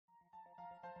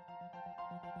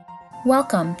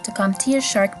Welcome to CompTIA's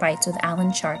Shark Bites with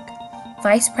Alan Shark,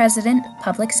 Vice President,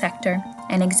 Public Sector,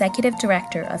 and Executive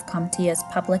Director of CompTIA's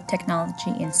Public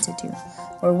Technology Institute,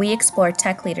 where we explore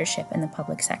tech leadership in the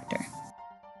public sector.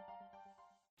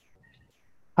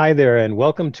 Hi there, and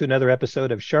welcome to another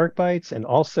episode of Shark Bites and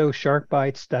also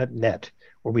sharkbites.net,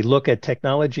 where we look at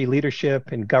technology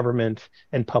leadership in government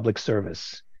and public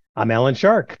service. I'm Alan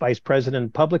Shark, Vice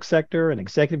President, Public Sector and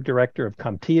Executive Director of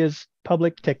CompTIA's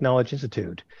Public Technology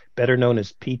Institute, better known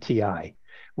as PTI.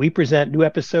 We present new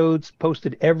episodes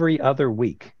posted every other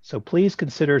week, so please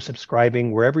consider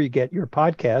subscribing wherever you get your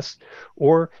podcasts,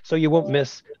 or so you won't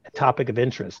miss a topic of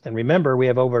interest. And remember, we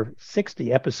have over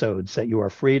 60 episodes that you are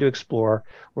free to explore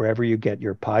wherever you get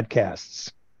your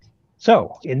podcasts.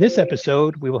 So in this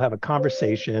episode, we will have a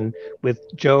conversation with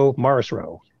Joe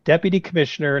Morrisroe, Deputy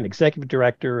Commissioner and Executive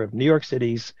Director of New York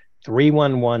City's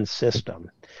 311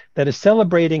 system that is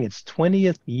celebrating its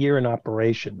 20th year in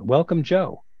operation. Welcome,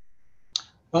 Joe.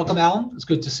 Welcome, Alan. It's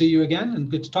good to see you again and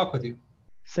good to talk with you.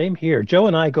 Same here. Joe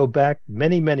and I go back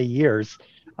many, many years.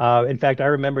 In fact, I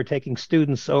remember taking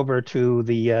students over to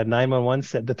the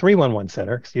 311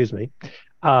 center,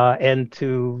 and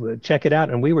to check it out.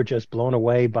 And we were just blown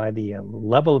away by the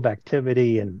level of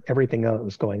activity and everything else that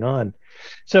was going on.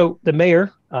 So the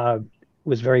mayor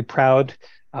was very proud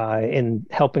in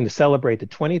helping to celebrate the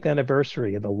 20th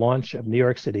anniversary of the launch of New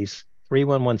York City's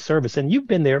 311 service. And you've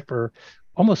been there for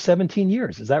almost 17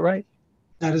 years. Is that right?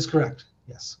 That is correct.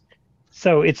 Yes.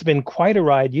 So it's been quite a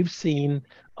ride. You've seen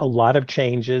a lot of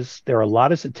changes. There are a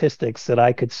lot of statistics that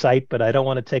I could cite, but I don't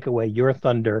want to take away your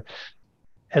thunder.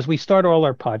 As we start all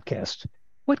our podcasts,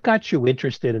 what got you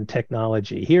interested in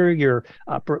technology? Here you're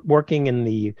working in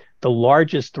the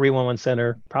largest 311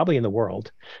 center, probably in the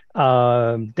world,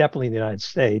 definitely in the United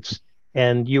States,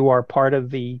 and you are part of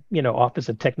the Office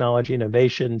of Technology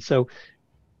Innovation. So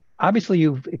obviously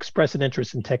you've expressed an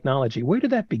interest in technology. Where did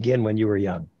that begin when you were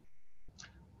young?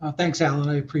 Thanks, Alan.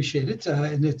 I appreciate it.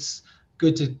 And it's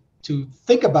good to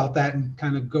think about that and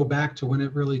kind of go back to when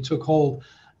it really took hold.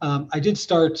 I did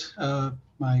start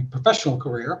my professional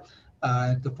career. I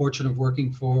had the fortune of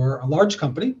working for a large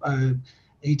company,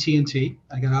 AT&T.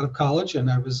 I got out of college and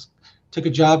took a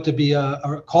job to be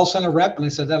a call center rep. And I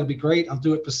said, that'll be great. I'll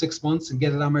do it for 6 months and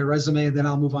get it on my resume, and then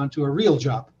I'll move on to a real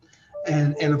job.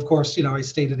 And of course, I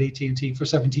stayed at AT&T for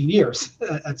 17 years.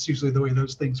 That's usually the way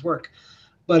those things work.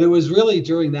 But it was really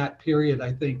during that period,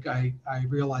 I think I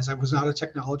realized I was not a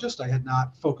technologist. I had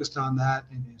not focused on that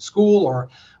in school or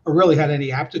really had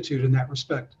any aptitude in that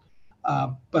respect.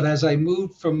 But as I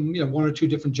moved from one or two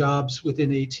different jobs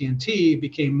within AT&T, it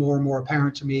became more and more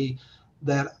apparent to me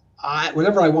that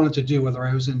whatever I wanted to do, whether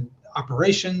I was in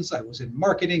operations, I was in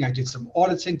marketing, I did some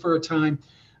auditing for a time,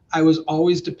 I was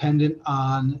always dependent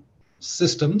on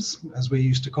systems, as we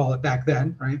used to call it back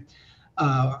then, right?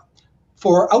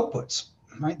 For outputs.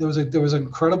 Right, there was an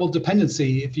incredible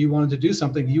dependency. If you wanted to do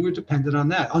something, you were dependent on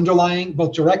that, underlying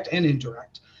both direct and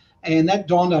indirect. And that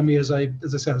dawned on me as I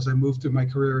moved through my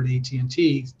career at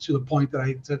AT&T, to the point that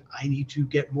I said I need to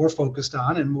get more focused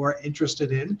on and more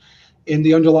interested in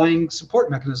the underlying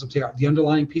support mechanisms here, the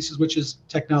underlying pieces, which is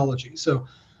technology. So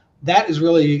that is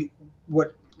really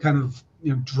what kind of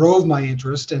drove my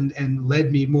interest and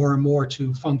led me more and more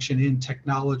to function in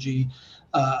technology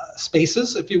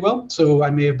spaces, if you will. So I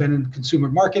may have been in consumer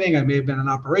marketing, I may have been in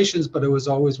operations, but it was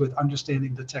always with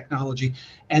understanding the technology.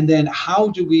 And then how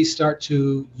do we start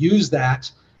to use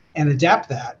that and adapt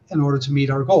that in order to meet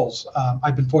our goals?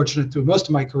 I've been fortunate through most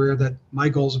of my career that my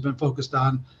goals have been focused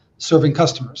on serving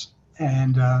customers.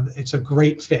 And it's a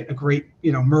great fit, a great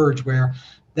merge, where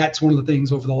that's one of the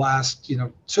things over the last,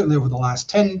 certainly over the last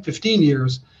 10, 15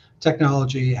 years,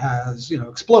 technology has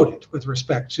exploded with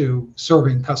respect to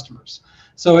serving customers.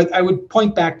 So I would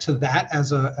point back to that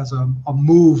as a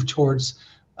move towards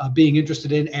being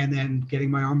interested in, and then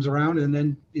getting my arms around, and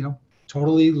then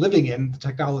totally living in the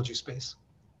technology space.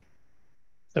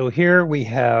 So here we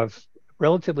have a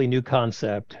relatively new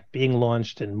concept being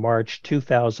launched in March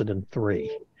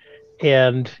 2003.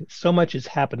 And so much has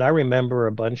happened. I remember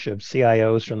a bunch of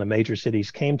CIOs from the major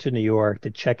cities came to New York to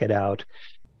check it out.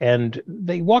 And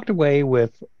they walked away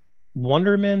with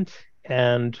wonderment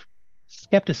and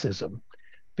skepticism,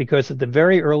 because at the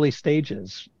very early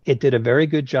stages, it did a very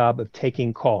good job of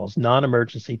taking calls,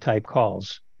 non-emergency type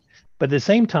calls. But at the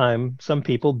same time, some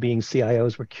people, being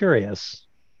CIOs, were curious,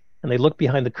 and they looked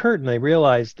behind the curtain. They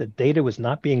realized that data was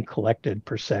not being collected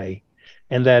per se,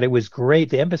 and that it was great,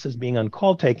 the emphasis being on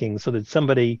call taking, so that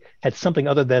somebody had something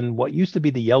other than what used to be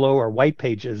the yellow or white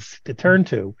pages to turn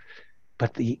to.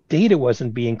 But the data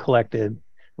wasn't being collected,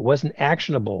 it wasn't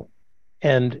actionable.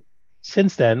 And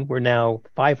Since then, we're now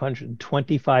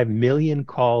 525 million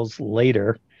calls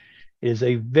later. It is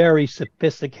a very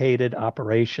sophisticated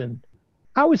operation.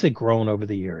 How has it grown over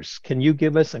the years? Can you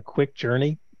give us a quick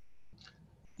journey?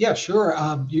 Yeah, sure.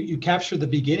 You captured the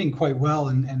beginning quite well,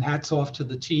 and hats off to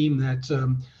the team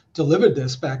that delivered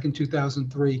this back in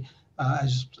 2003.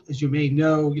 As you may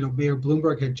know, Mayor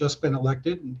Bloomberg had just been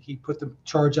elected, and he put the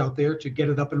charge out there to get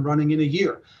it up and running in a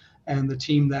year. And the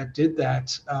team that did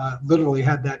that literally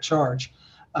had that charge.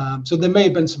 So there may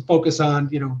have been some focus on,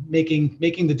 making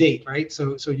the date, right?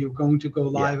 So you're going to go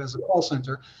live as a call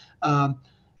center.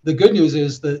 The good news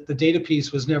is that the data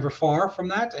piece was never far from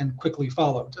that and quickly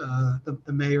followed.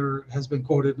 The mayor has been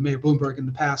quoted, Mayor Bloomberg in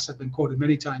the past have been quoted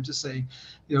many times as saying,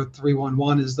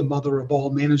 311 is the mother of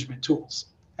all management tools.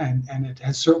 And it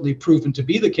has certainly proven to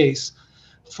be the case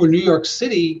for New York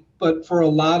City, but for a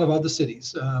lot of other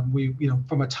cities.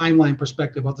 From a timeline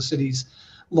perspective, other cities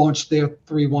launched their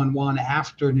 311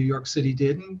 after New York City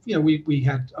did. And, we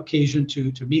had occasion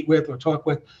to meet with or talk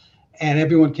with, and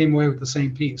everyone came away with the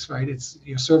same piece, right?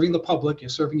 You're serving the public, you're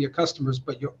serving your customers,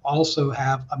 but you also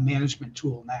have a management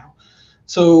tool now.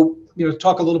 So,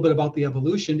 talk a little bit about the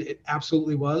evolution. It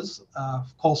absolutely was a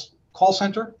call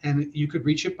center, and you could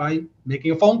reach it by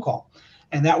making a phone call.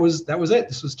 And that was it.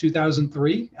 This was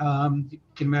 2003. You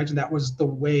can imagine that was the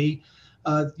way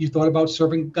you thought about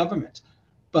serving government.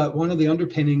 But one of the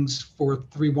underpinnings for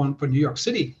New York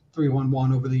City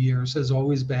 311 over the years has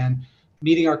always been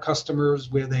meeting our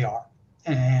customers where they are.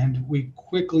 And we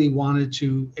quickly wanted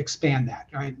to expand that,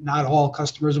 right? Not all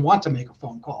customers want to make a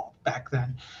phone call back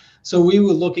then. So we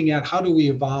were looking at how do we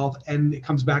evolve, and it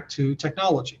comes back to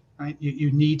technology, right?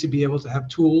 You need to be able to have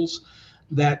tools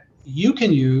that you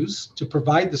can use to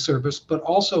provide the service, but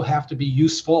also have to be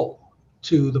useful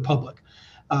to the public.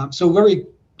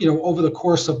 Over the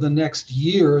course of the next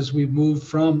years, we've moved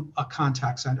from a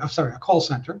call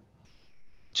center,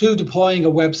 to deploying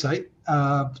a website.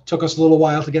 Took us a little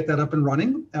while to get that up and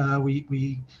running.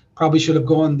 We probably should have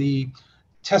gone the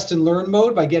test and learn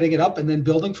mode by getting it up and then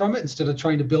building from it instead of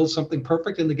trying to build something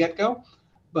perfect in the get-go.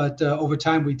 But over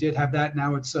time, we did have that.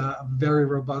 Now it's a very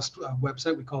robust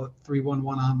website. We call it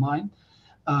 311 Online.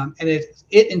 And it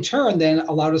in turn then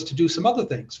allowed us to do some other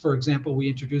things. For example, we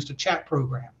introduced a chat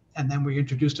program, and then we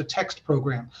introduced a text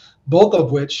program, both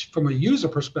of which, from a user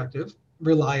perspective,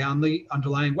 rely on the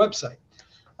underlying website.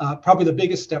 Probably the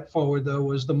biggest step forward, though,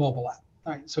 was the mobile app.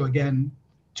 All right. So again,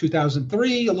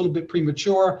 2003, a little bit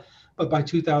premature, but by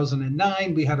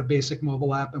 2009, we had a basic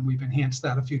mobile app, and we've enhanced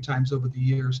that a few times over the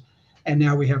years. And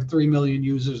now we have 3 million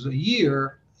users a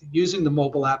year using the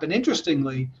mobile app. And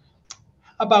interestingly,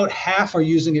 about half are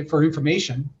using it for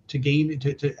information,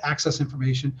 to access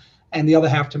information, and the other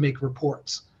half to make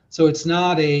reports. So it's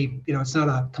not a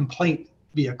complaint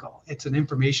vehicle. It's an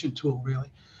information tool,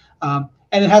 really.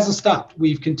 And it hasn't stopped.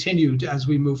 We've continued as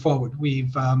we move forward.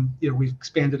 We've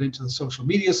expanded into the social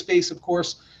media space, of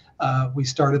course. We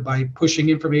started by pushing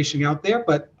information out there,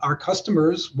 but our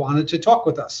customers wanted to talk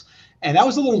with us. And that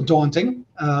was a little daunting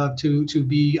to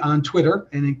be on Twitter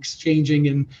and exchanging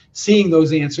and seeing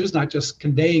those answers, not just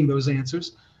conveying those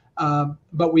answers.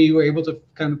 But we were able to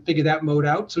kind of figure that mode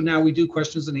out. So now we do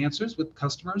questions and answers with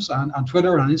customers on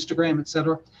Twitter, on Instagram, et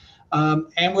cetera.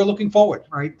 And we're looking forward,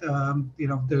 right? There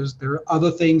are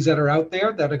other things that are out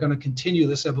there that are going to continue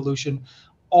this evolution,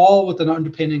 all with an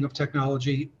underpinning of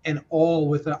technology and all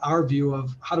with our view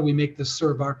of how do we make this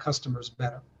serve our customers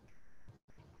better.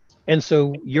 And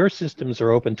so your systems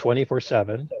are open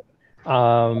 24/7,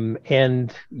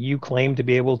 and you claim to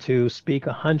be able to speak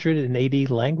 180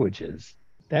 languages.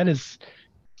 That is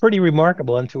pretty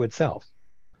remarkable unto itself.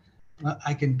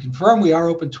 I can confirm we are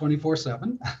open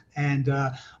 24/7, and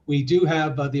we do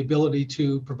have the ability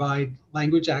to provide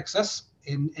language access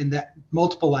in that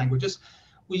multiple languages.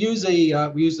 We use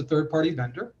a third-party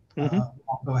vendor.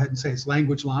 I'll go ahead and say it's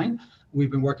Language Line. We've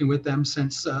been working with them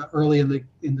since early in the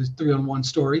 311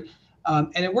 story,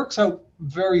 and it works out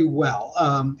very well.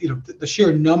 The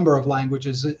sheer number of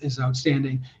languages is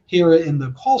outstanding. Here in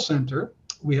the call center,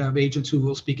 we have agents who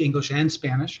will speak English and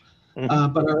Spanish.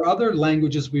 But our other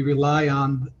languages, we rely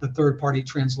on the third-party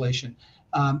translation.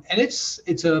 And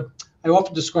I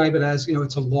often describe it as,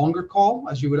 it's a longer call,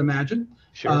 as you would imagine.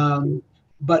 Sure.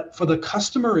 But for the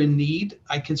customer in need,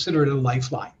 I consider it a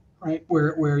lifeline, right?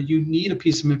 Where you need a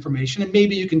piece of information, and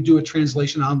maybe you can do a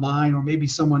translation online, or maybe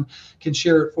someone can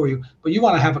share it for you. But you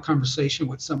want to have a conversation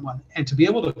with someone, and to be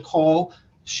able to call,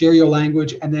 share your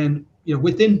language, and then,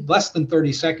 within less than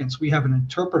 30 seconds, we have an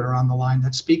interpreter on the line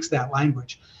that speaks that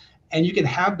language. And you can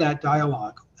have that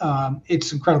dialogue.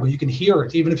 It's incredible. You can hear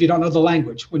it, even if you don't know the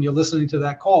language, when you're listening to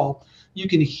that call. you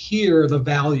can hear the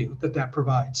value that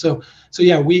provides. So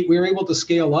yeah, we were able to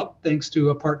scale up thanks to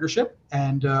a partnership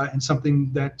and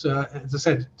something that, as I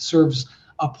said, serves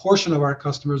a portion of our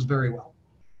customers very well.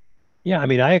 Yeah, I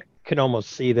mean, I can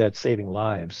almost see that saving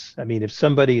lives. I mean, if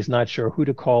somebody is not sure who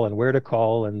to call and where to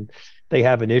call, and they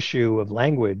have an issue of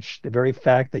language, the very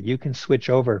fact that you can switch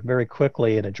over very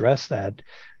quickly and address that,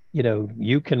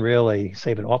 you can really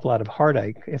save an awful lot of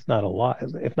heartache, if not a lot,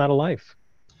 if not a life.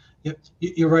 Yep,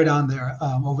 you're right on there.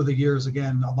 Over the years,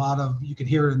 again, a lot of, you can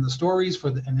hear it in the stories for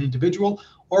an individual,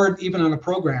 or even on a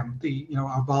program.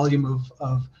 Our volume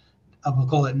of we'll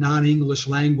call it non-English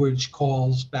language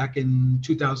calls back in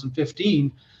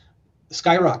 2015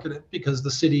 skyrocketed because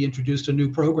the city introduced a new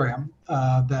program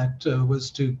that was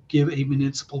to give a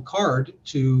municipal card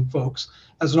to folks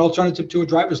as an alternative to a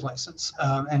driver's license.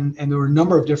 And there were a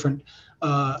number of different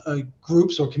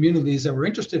groups or communities that were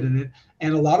interested in it.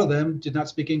 And a lot of them did not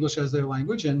speak English as their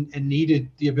language and needed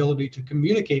the ability to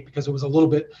communicate because it was a little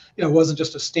bit, it wasn't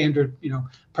just a standard,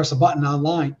 press a button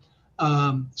online.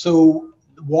 So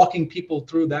walking people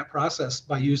through that process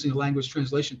by using a language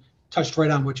translation touched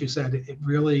right on what you said. It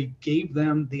really gave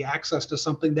them the access to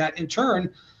something that in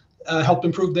turn helped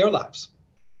improve their lives.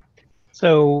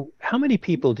 So how many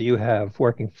people do you have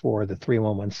working for the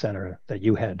 311 Center that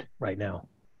you head right now?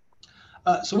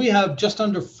 So we have just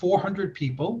under 400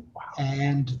 people. Wow.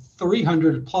 And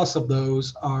 300 plus of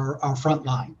those are our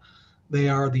frontline. They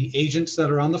are the agents that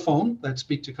are on the phone that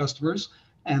speak to customers,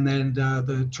 and then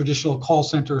the traditional call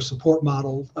center support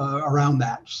model around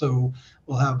that. So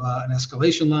we'll have an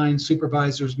escalation line,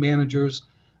 supervisors, managers.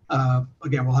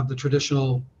 Again, we'll have the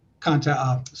traditional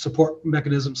contact support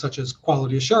mechanisms such as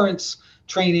quality assurance,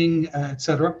 training, et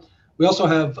cetera. We also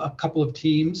have a couple of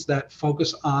teams that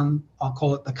focus on, I'll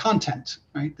call it the content,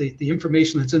 right? The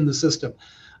information that's in the system.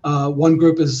 One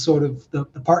group is sort of the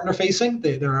partner facing.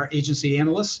 They're our agency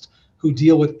analysts who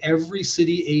deal with every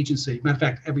city agency, matter of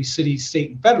fact, every city, state,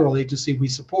 and federal agency we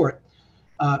support,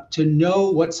 to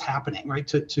know what's happening, right?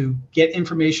 To get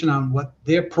information on what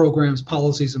their programs,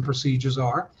 policies, and procedures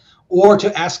are, or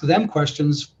to ask them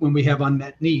questions when we have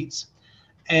unmet needs.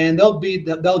 And they'll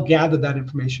gather that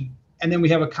information. And then we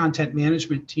have a content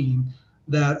management team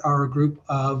that are a group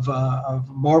of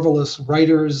marvelous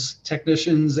writers,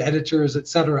 technicians, editors, et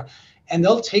cetera. And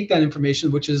they'll take that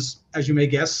information, which is, as you may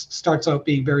guess, starts out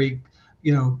being very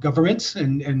government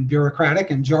and bureaucratic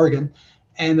and jargon,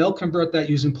 and they'll convert that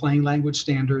using plain language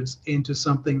standards into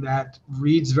something that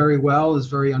reads very well, is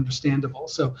very understandable.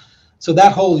 So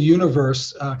that whole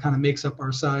universe kind of makes up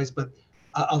our size. But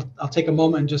I'll take a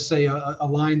moment and just say a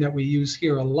line that we use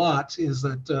here a lot is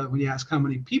that when you ask how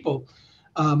many people,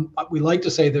 we like to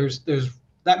say there's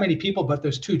that many people, but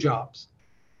there's two jobs.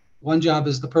 One job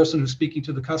is the person who's speaking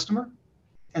to the customer,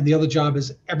 and the other job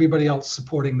is everybody else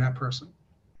supporting that person.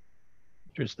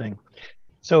 Interesting.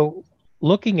 So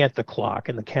looking at the clock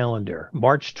and the calendar,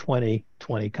 March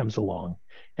 2020 comes along,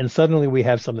 and suddenly we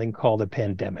have something called a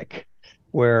pandemic,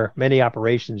 where many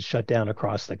operations shut down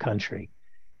across the country.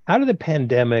 How did the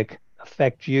pandemic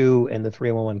affect you and the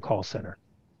 311 call center?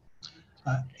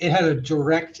 It had a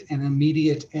direct and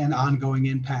immediate and ongoing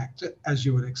impact, as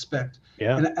you would expect.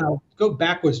 Yeah. And I'll go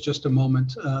backwards just a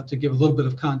moment to give a little bit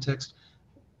of context.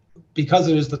 Because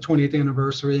it is the 20th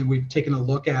anniversary and we've taken a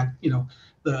look at,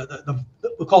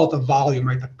 we'll call it the volume,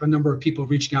 right? The number of people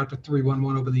reaching out to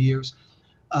 311 over the years.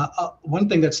 One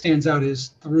thing that stands out is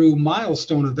through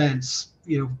milestone events,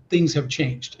 things have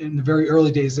changed. In the very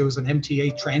early days, there was an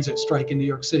MTA transit strike in New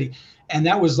York City, and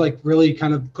that was like really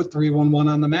kind of put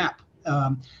 311 on the map.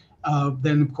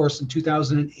 Then, of course, in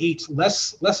 2008,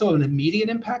 less of an immediate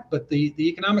impact, but the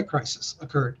economic crisis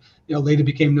occurred. Later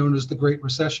became known as the Great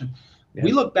Recession. Yeah.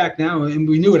 We look back now, and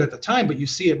we knew it at the time, but you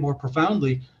see it more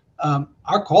profoundly.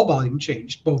 Our call volume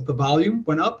changed. Both the volume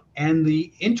went up and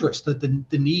the interest, the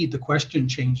need, the question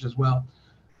changed as well.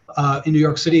 In New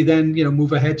York City, then,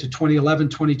 move ahead to 2011,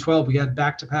 2012, we had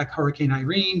back-to-back Hurricane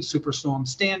Irene, Superstorm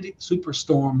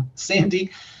Sandy,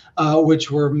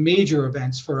 which were major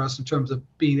events for us in terms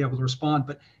of being able to respond.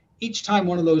 But each time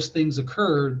one of those things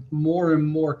occurred, more and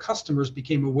more customers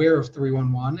became aware of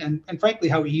 311 and frankly,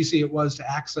 how easy it was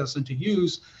to access and to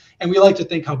use. And we like to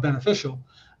think how beneficial.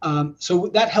 So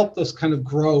that helped us kind of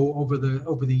grow over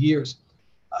the years.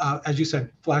 As you said,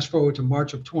 flash forward to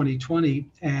March of 2020,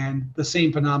 and the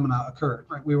same phenomena occurred,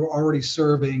 right? We were already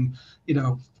serving,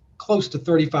 close to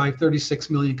 36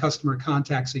 million customer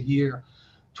contacts a year.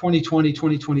 2020,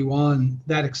 2021,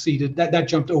 that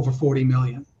jumped over 40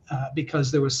 million.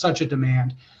 Because there was such a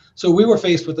demand. So we were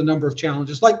faced with a number of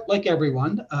challenges, like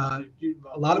everyone, a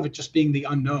lot of it just being the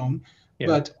unknown. Yeah.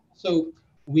 But so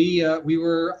We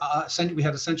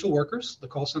had essential workers. The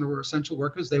call center were essential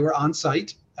workers. They were on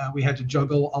site. We had to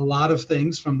juggle a lot of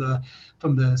things from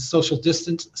the social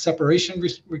distance separation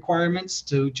requirements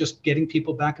to just getting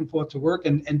people back and forth to work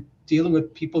and dealing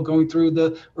with people going through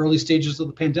the early stages of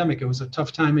the pandemic. It was a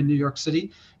tough time in New York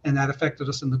City, and that affected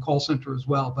us in the call center as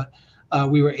well. But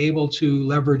we were able to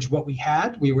leverage what we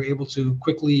had. We were able to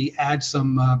quickly add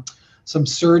some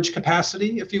surge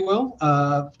capacity, if you will,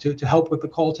 to help with the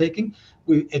call taking.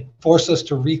 It forced us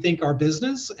to rethink our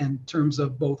business in terms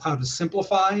of both how to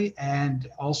simplify and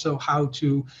also how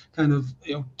to kind of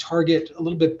target a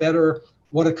little bit better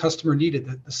what a customer needed.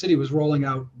 The city was rolling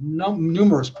out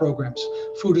numerous programs,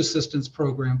 food assistance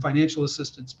program, financial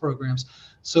assistance programs.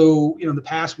 So in the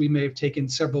past, we may have taken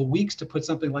several weeks to put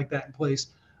something like that in place.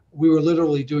 We were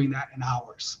literally doing that in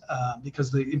hours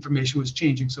because the information was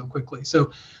changing so quickly.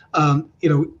 So,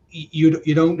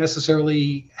 you don't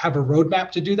necessarily have a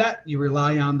roadmap to do that. You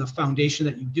rely on the foundation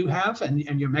that you do have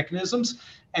and your mechanisms.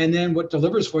 And then what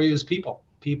delivers for you is people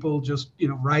just,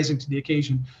 rising to the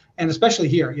occasion. And especially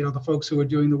here, the folks who are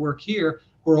doing the work here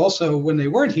were also, when they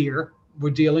weren't here, were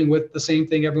dealing with the same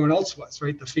thing everyone else was,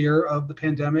 right? The fear of the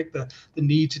pandemic, the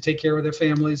need to take care of their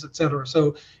families, et cetera.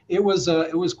 So it was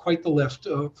quite the lift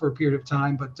for a period of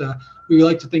time. But we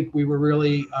like to think we were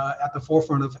really at the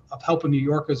forefront of helping New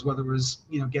Yorkers, whether it was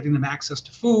getting them access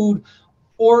to food,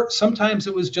 or sometimes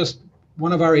it was just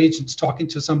one of our agents talking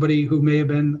to somebody who may have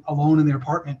been alone in their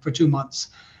apartment for 2 months,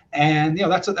 and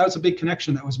that was a big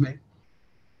connection that was made.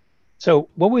 So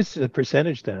what was the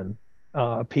percentage then?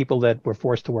 People that were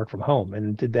forced to work from home,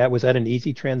 and was that an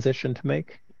easy transition to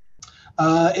make?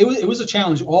 It was a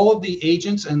challenge. All of the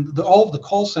agents and all of the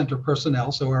call center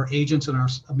personnel, so our agents and our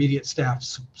immediate staff,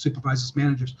 supervisors,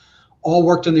 managers, all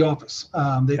worked in the office.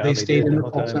 They stayed in the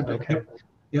call center. Okay.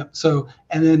 Yeah. So,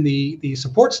 and then the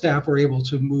support staff were able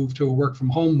to move to a work from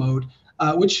home mode,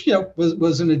 which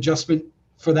was an adjustment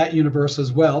for that universe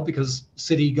as well, because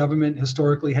city government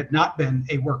historically had not been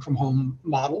a work from home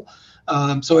model.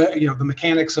 So the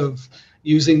mechanics of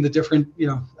using the different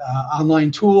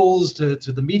online tools to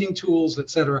the meeting tools,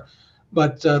 et cetera.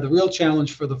 But the real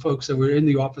challenge for the folks that were in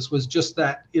the office was just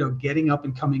that getting up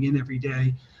and coming in every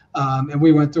day. And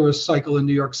we went through a cycle in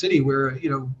New York City where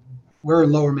we're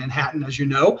in Lower Manhattan, as you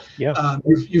know. Yeah.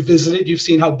 You've visited, you've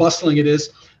seen how bustling it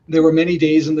is. There were many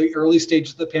days in the early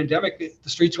stages of the pandemic, the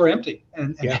streets were empty,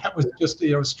 and that was just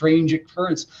a strange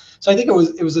occurrence. So I think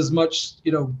it was as much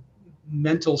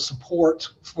mental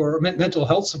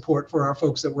health support for our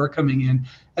folks that were coming in,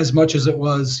 as much as it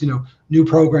was new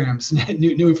programs,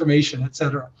 new information, et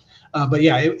cetera. But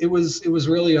yeah, it was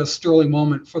really a sterling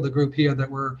moment for the group here that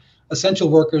were essential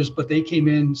workers, but they came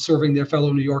in serving their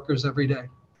fellow New Yorkers every day.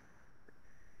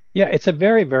 Yeah, it's a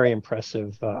very, very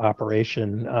impressive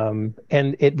operation.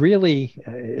 And it really,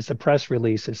 as the press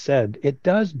release has said, it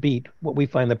does beat what we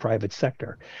find in the private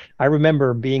sector. I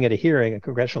remember being at a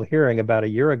congressional hearing about a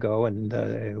year ago, and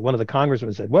one of the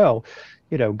congressmen said, well,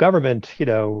 government,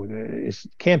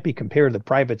 can't be compared to the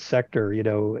private sector,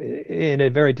 in a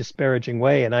very disparaging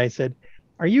way. And I said,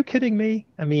 are you kidding me?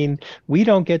 I mean, we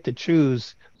don't get to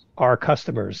choose our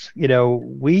customers.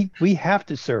 We have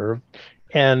to serve.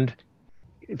 And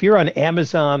if you're on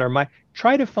Amazon or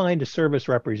try to find a service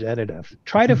representative,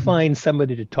 try to find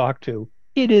somebody to talk to.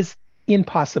 It is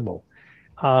impossible.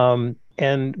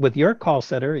 And with your call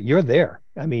center, you're there.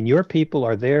 I mean, your people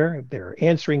are there. They're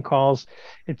answering calls.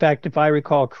 In fact, if I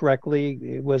recall correctly,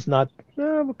 it was not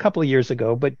a couple of years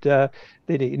ago, but the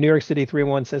New York City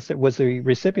 311 system was the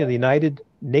recipient of the United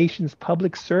Nations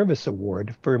Public Service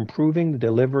Award for improving the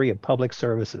delivery of public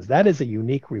services. That is a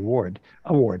unique award.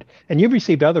 And you've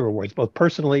received other awards, both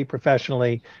personally,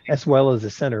 professionally, as well as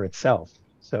the center itself.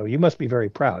 So you must be very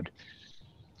proud.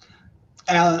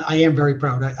 Alan, I am very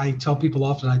proud. I tell people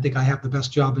often I think I have the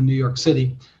best job in New York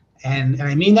City. And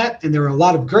I mean that, and there are a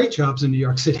lot of great jobs in New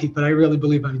York City, but I really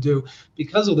believe I do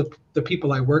because of the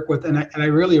people I work with. And I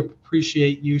really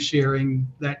appreciate you sharing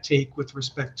that take with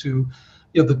respect to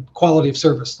the quality of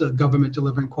service, the government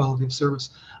delivering quality of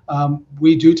service.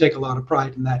 We do take a lot of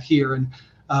pride in that here. And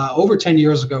over 10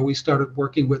 years ago, we started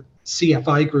working with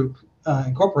CFI Group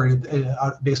Incorporated,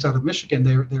 based out of Michigan.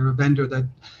 They're a vendor that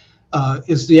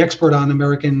is the expert on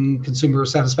American Consumer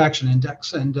Satisfaction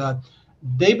Index. And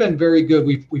they've been very good.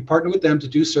 We partnered with them to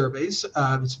do surveys.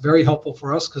 It's very helpful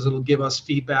for us because it'll give us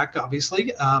feedback,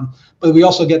 obviously. But we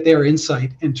also get their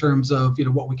insight in terms of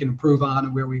what we can improve on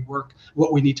and where we work,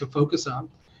 what we need to focus on.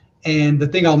 And the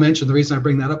thing I'll mention, the reason I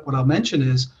bring that up, what I'll mention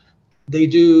is they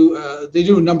do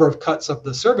a number of cuts of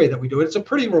the survey that we do. It's a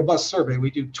pretty robust survey. We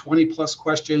do 20 plus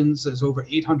questions. There's over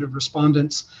 800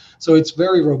 respondents, so it's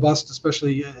very robust,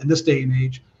 especially in this day and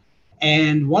age.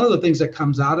 And one of the things that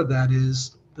comes out of that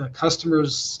is the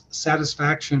customer's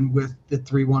satisfaction with the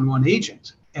 311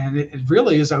 agent, and it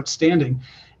really is outstanding.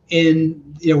 We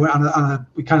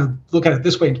kind of look at it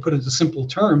this way and put it into simple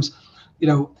terms.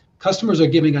 Customers are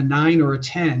giving a 9 or a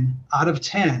 10 out of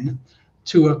 10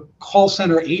 to a call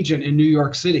center agent in New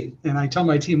York City. And I tell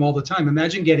my team all the time,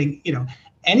 imagine getting,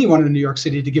 anyone in New York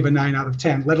City to give a 9 out of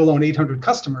 10, let alone 800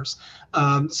 customers.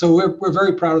 So we're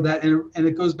very proud of that. And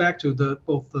it goes back to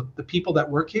both the people that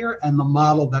work here and the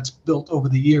model that's built over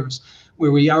the years,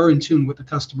 where we are in tune with the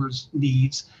customer's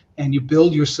needs, and you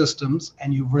build your systems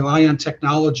and you rely on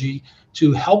technology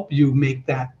to help you make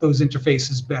those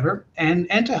interfaces better and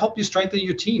to help you strengthen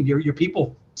your team, your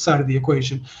people side of the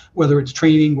equation, whether it's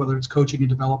training, whether it's coaching and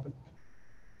development.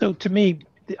 So to me,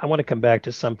 I want to come back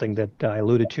to something that I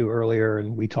alluded to earlier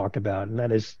and we talked about, and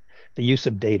that is the use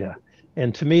of data.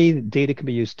 And to me, data can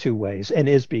be used two ways and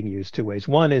is being used two ways.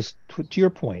 One is to your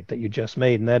point that you just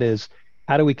made, and that is,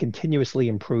 how do we continuously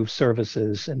improve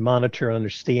services and monitor and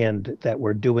understand that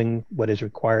we're doing what is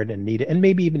required and needed, and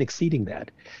maybe even exceeding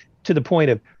that, to the point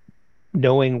of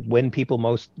knowing when people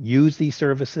most use these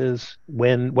services,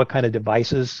 what kind of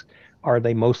devices are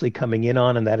they mostly coming in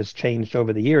on, and that has changed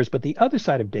over the years. But the other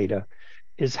side of data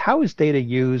is, how is data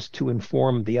used to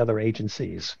inform the other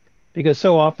agencies? Because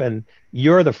so often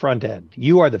you're the front end,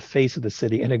 you are the face of the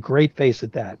city, and a great face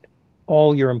at that.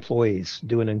 All your employees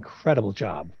do an incredible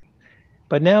job.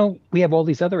 But now we have all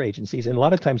these other agencies, and a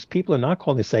lot of times people are not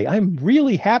calling to say, I'm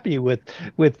really happy with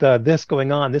this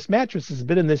going on. This mattress has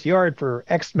been in this yard for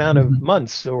X amount of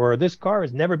months, or this car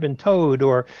has never been towed,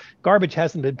 or garbage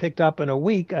hasn't been picked up in a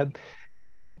week.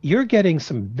 You're getting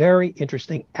some very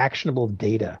interesting actionable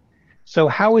data. So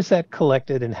how is that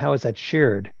collected and how is that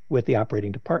shared with the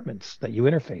operating departments that you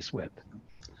interface with?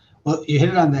 Well, you hit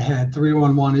it on the head.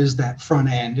 311 is that front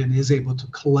end and is able to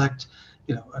collect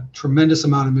a tremendous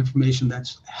amount of information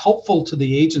that's helpful to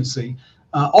the agency,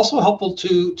 also helpful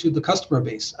to the customer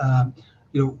base.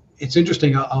 It's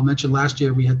interesting. I'll mention last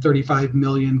year we had 35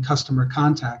 million customer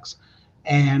contacts,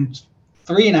 and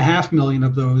 3.5 million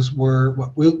of those were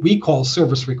what we call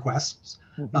service requests.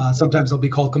 Sometimes they'll be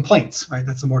called complaints, right?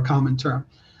 That's a more common term.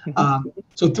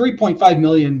 So 3.5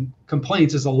 million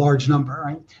complaints is a large number,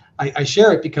 right? I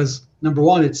share it because, number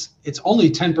one, it's only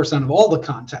 10% of all the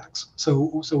contacts.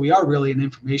 So we are really an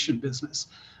information business.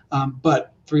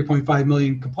 But 3.5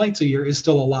 million complaints a year is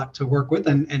still a lot to work with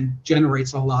and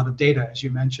generates a lot of data, as you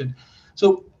mentioned.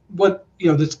 So what,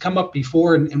 that's come up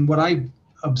before and what I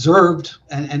observed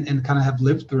and kind of have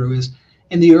lived through is,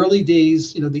 in the early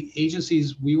days, the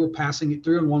agencies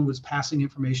 311 was passing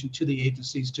information to the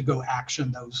agencies to go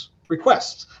action those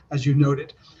requests, as you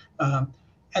noted.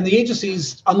 And the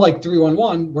agencies, unlike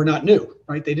 311, were not new,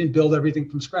 right? They didn't build everything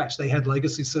from scratch. They had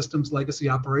legacy systems, legacy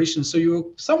operations. So you were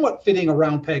somewhat fitting a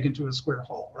round peg into a square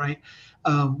hole, right?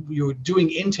 You were doing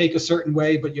intake a certain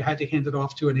way, but you had to hand it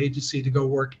off to an agency to go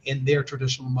work in their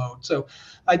traditional mode. So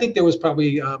I think there was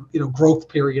probably, growth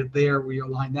period there where you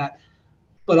align that.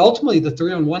 But ultimately, the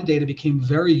 311 data became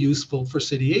very useful for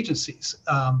city agencies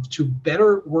to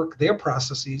better work their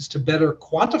processes, to better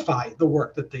quantify the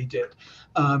work that they did.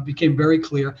 Became very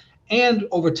clear. And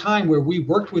over time, where we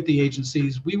worked with the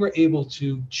agencies, we were able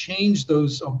to change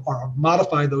those or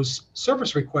modify those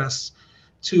service requests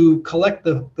to collect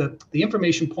the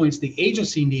information points the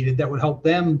agency needed that would help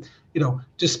them,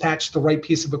 dispatch the right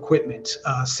piece of equipment,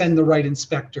 send the right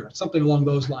inspector, something along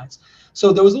those lines.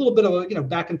 So there was a little bit of a,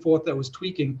 back and forth that was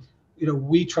tweaking.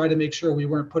 We tried to make sure we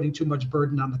weren't putting too much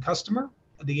burden on the customer.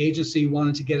 The agency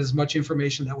wanted to get as much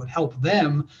information that would help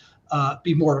them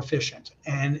be more efficient.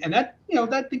 And that,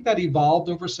 I think that evolved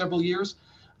over several years.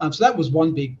 So that was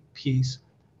one big piece.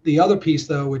 The other piece,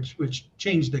 though, which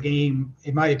changed the game,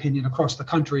 in my opinion, across the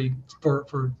country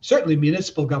for certainly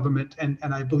municipal government, and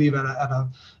I believe at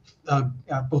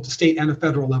both the state and the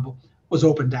federal level, was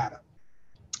open data.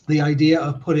 The idea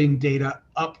of putting data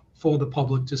up for the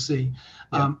public to see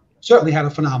certainly had a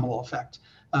phenomenal effect.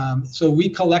 So we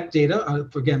collect data,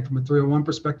 again, from a 301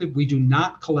 perspective. We do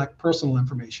not collect personal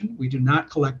information. We do not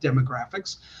collect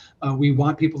demographics. We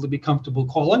want people to be comfortable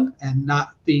calling and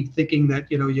not be thinking that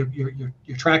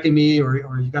you're tracking me or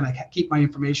you're going to keep my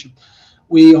information.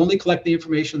 We only collect the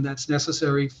information that's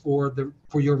necessary for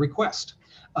your request.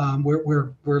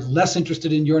 We're less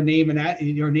interested in your name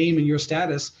and your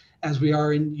status as we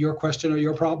are in your question or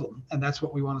your problem. And that's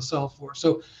what we want to solve for.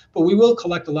 So, but we will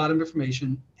collect a lot of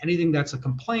information. Anything that's a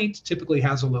complaint typically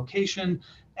has a location,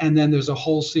 and then there's a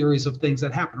whole series of things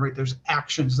that happen, right? There's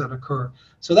actions that occur.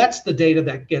 So that's the data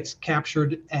that gets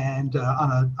captured, and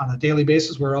on a daily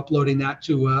basis, we're uploading that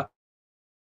to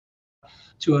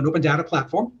an open data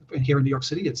platform. And here in New York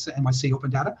City, it's NYC Open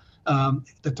Data.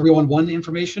 The 311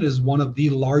 information is one of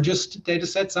the largest data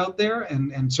sets out there,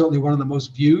 and certainly one of the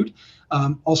most viewed.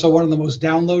 Also one of the most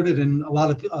downloaded, and a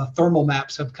lot of thermal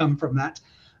maps have come from that.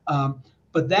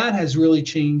 But that has really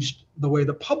changed the way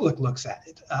the public looks at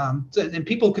it. And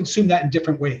people consume that in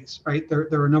different ways, right? There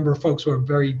are a number of folks who are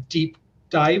very deep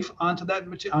dive onto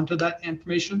that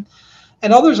information.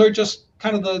 And others are just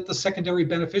kind of the secondary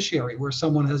beneficiary, where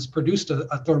someone has produced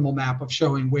a thermal map of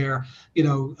showing where,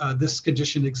 this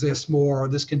condition exists more or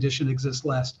this condition exists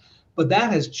less. But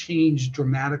that has changed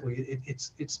dramatically.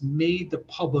 It's made the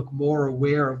public more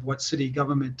aware of what city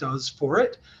government does for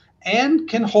it, and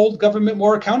can hold government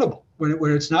more accountable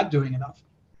when it's not doing enough.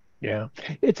 Yeah,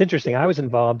 it's interesting. I was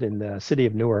involved in the city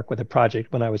of Newark with a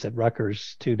project when I was at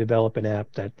Rutgers to develop an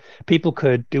app that people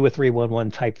could do a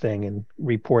 311 type thing and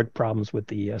report problems with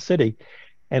the city.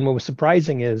 And what was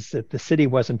surprising is that the city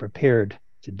wasn't prepared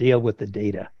to deal with the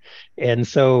data. And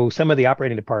so some of the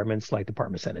operating departments, like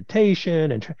Department of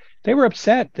Sanitation, and they were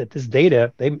upset that this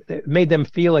data, it made them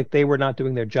feel like they were not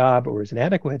doing their job or was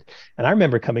inadequate. And I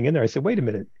remember coming in there, I said, wait a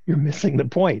minute, you're missing the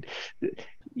point.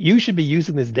 You should be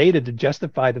using this data to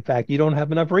justify the fact you don't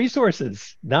have enough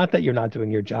resources. Not that you're not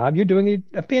doing your job, you're doing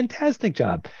a fantastic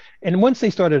job. And once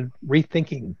they started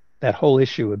rethinking that whole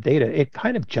issue of data, it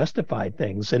kind of justified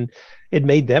things, and it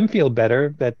made them feel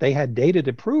better that they had data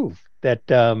to prove that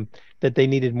they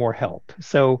needed more help.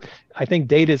 So I think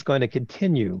data is going to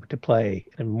continue to play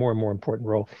a more and more important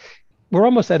role. We're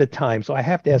almost out of time, so I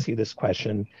have to ask you this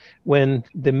question. When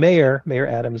the Mayor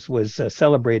Adams, was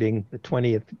celebrating the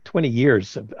 20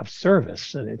 years of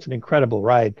service, and it's an incredible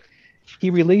ride, he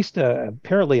released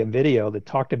apparently a video that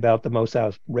talked about the most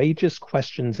outrageous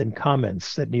questions and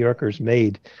comments that New Yorkers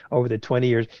made over the 20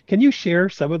 years. Can you share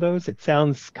some of those? It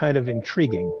sounds kind of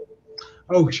intriguing.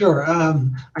 Oh, sure.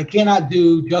 I cannot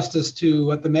do justice to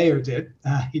what the mayor did.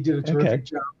 He did a terrific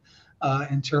job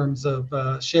in terms of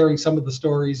sharing some of the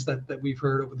stories that we've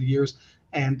heard over the years.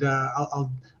 And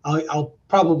I'll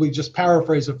probably just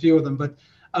paraphrase a few of them, but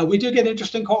we do get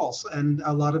interesting calls, and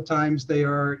a lot of times they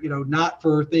are, not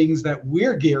for things that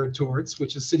we're geared towards,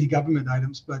 which is city government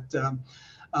items, but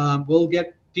we'll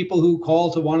get people who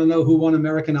call to want to know who won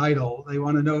American Idol. They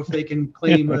want to know if they can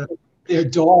claim their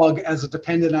dog as a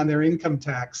dependent on their income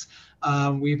tax.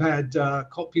 We've had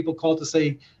people call to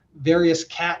say various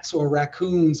cats or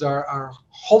raccoons are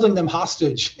holding them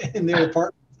hostage in their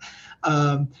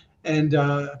apartments. And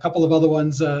a couple of other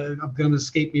ones are going to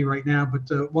escape me right now,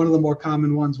 but one of the more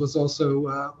common ones was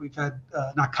also, we've had,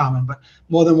 not common, but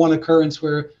more than one occurrence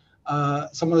where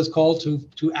someone is called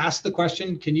to ask the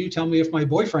question, can you tell me if my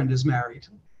boyfriend is married?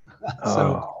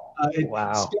 It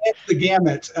spans the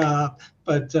gamut.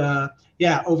 But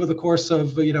yeah, over the course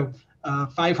of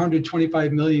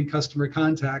 525 million customer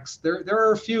contacts, there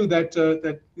are a few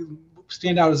that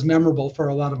stand out as memorable for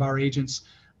a lot of our agents,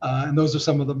 and those are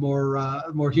some of the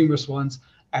more humorous ones.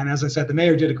 And as I said, the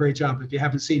mayor did a great job. If you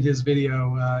haven't seen his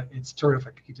video, it's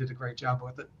terrific. He did a great job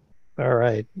with it. All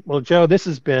right. Well, Joe, this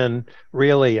has been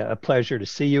really a pleasure to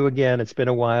see you again. It's been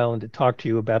a while, and to talk to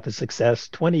you about the success.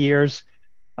 20 years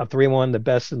of 311, the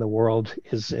best in the world,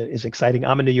 is exciting.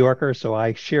 I'm a New Yorker, so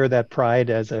I share that pride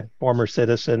as a former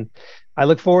citizen. I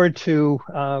look forward to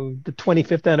the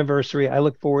 25th anniversary. I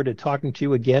look forward to talking to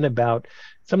you again about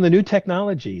some of the new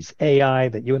technologies, AI,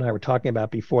 that you and I were talking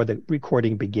about before the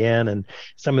recording began, and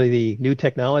some of the new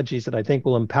technologies that I think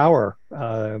will empower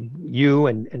you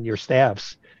and your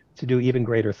staffs to do even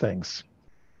greater things.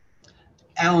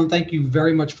 Alan, thank you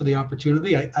very much for the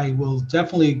opportunity. I will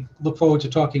definitely look forward to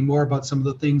talking more about some of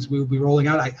the things we'll be rolling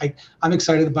out. I'm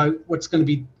excited about what's going to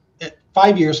be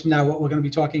 5 years from now, what we're going to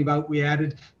be talking about. We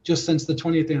added just since the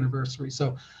 20th anniversary.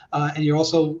 So, and you're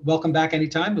also welcome back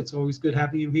anytime. It's always good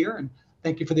having you here, and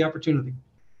thank you for the opportunity.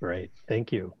 Great,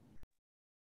 thank you.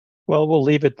 Well, we'll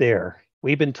leave it there.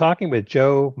 We've been talking with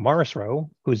Joe Morrisroe,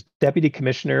 who's Deputy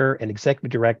Commissioner and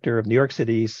Executive Director of New York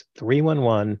City's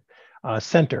 311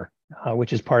 Center,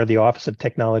 which is part of the Office of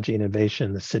Technology and Innovation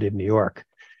in the City of New York.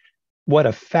 What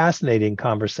a fascinating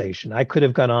conversation. I could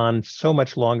have gone on so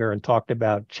much longer and talked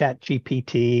about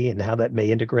ChatGPT and how that may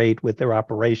integrate with their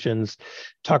operations,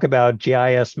 talk about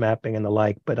GIS mapping and the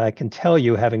like, but I can tell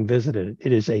you, having visited,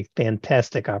 it is a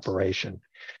fantastic operation.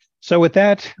 So with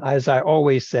that, as I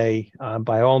always say,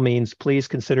 by all means, please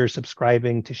consider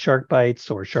subscribing to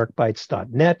SharkBites or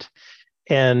sharkbites.net.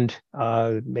 And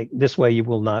this way you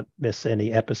will not miss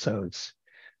any episodes.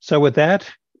 So with that,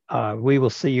 we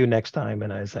will see you next time.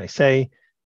 And as I say,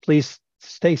 please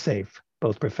stay safe,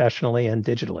 both professionally and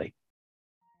digitally.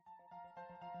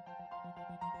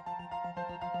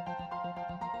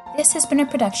 This has been a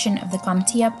production of the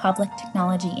CompTIA Public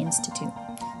Technology Institute.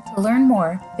 To learn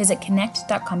more, visit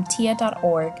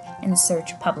connect.comptia.org and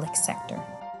search Public Sector.